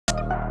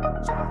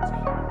Field,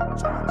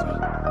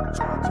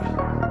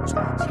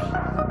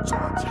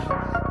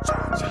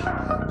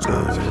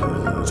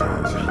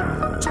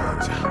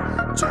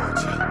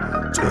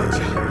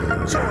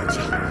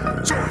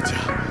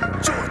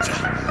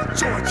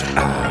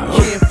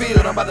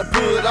 I'm about to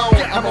put on.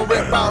 I'ma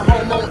rip our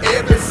home on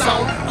every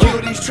song. Kill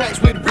these tracks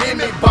with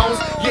Remy bones.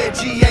 Yeah,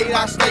 G8,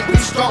 I stay we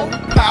strong.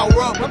 Power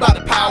up, I'm about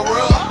to power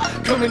up.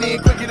 Coming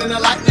in quicker than a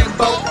lightning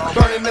bolt.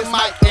 Burning the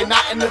mic and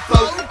not in the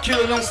flow.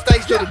 Killing on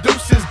stage, that the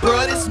deuces,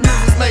 bruh. This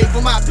music's made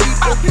for my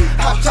people.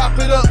 I chop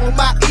it up with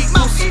my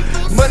equals.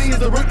 Money is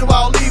the root of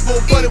all evil,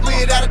 but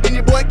without it, then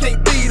your boy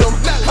can't beat them.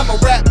 I'm a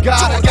rap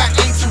god, I got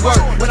ancient work.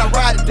 When I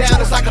ride it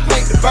down, it's like I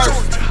paint the verse.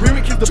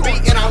 Remy kills the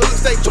beat and our hood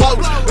stay close.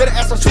 Better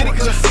ask our city,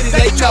 cause our city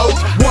they know.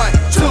 1,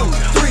 2,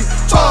 3,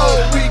 4.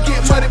 We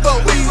get money, but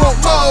we want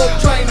more.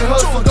 Train and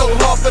hustle, go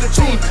hard for the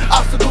team.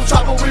 Obstacle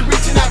chopper, we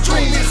reaching our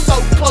dream. It's so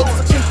close,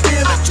 I can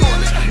feel it.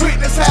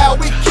 Witness how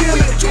we kill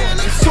it.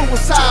 It's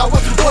suicide,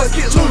 watch the boys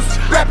get loose.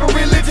 Rapping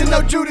religion,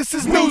 no Judas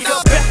is news.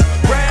 The best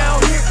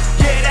round here,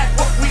 yeah, that's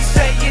what we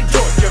say in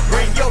Georgia.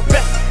 Bring your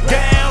best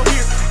down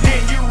here,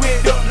 then you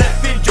end up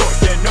left in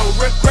Georgia. No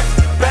regrets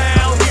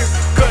bound here,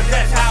 cause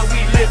that's how we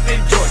live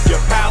in Georgia.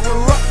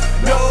 Power up,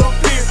 no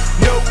fear,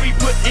 no we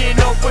putting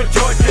on for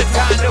Georgia.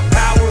 Time to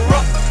power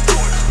up,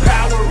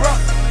 power up,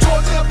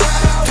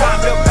 time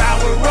to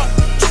power up,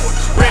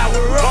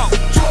 power up.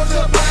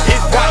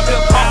 It's time to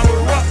power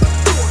up,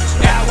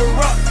 power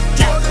up.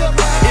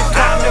 It's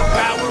time to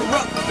power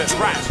up. That's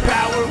right,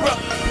 power up,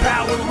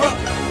 power up.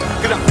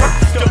 Cause I'm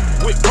first up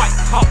with white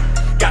hawk.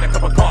 Got a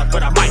couple cars,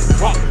 but I might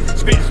walk.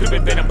 Spin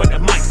stupid venom, but the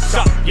mic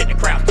suck. Yet the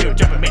crowd still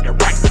jumping, make the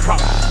right call.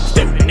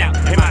 Stepping out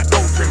in my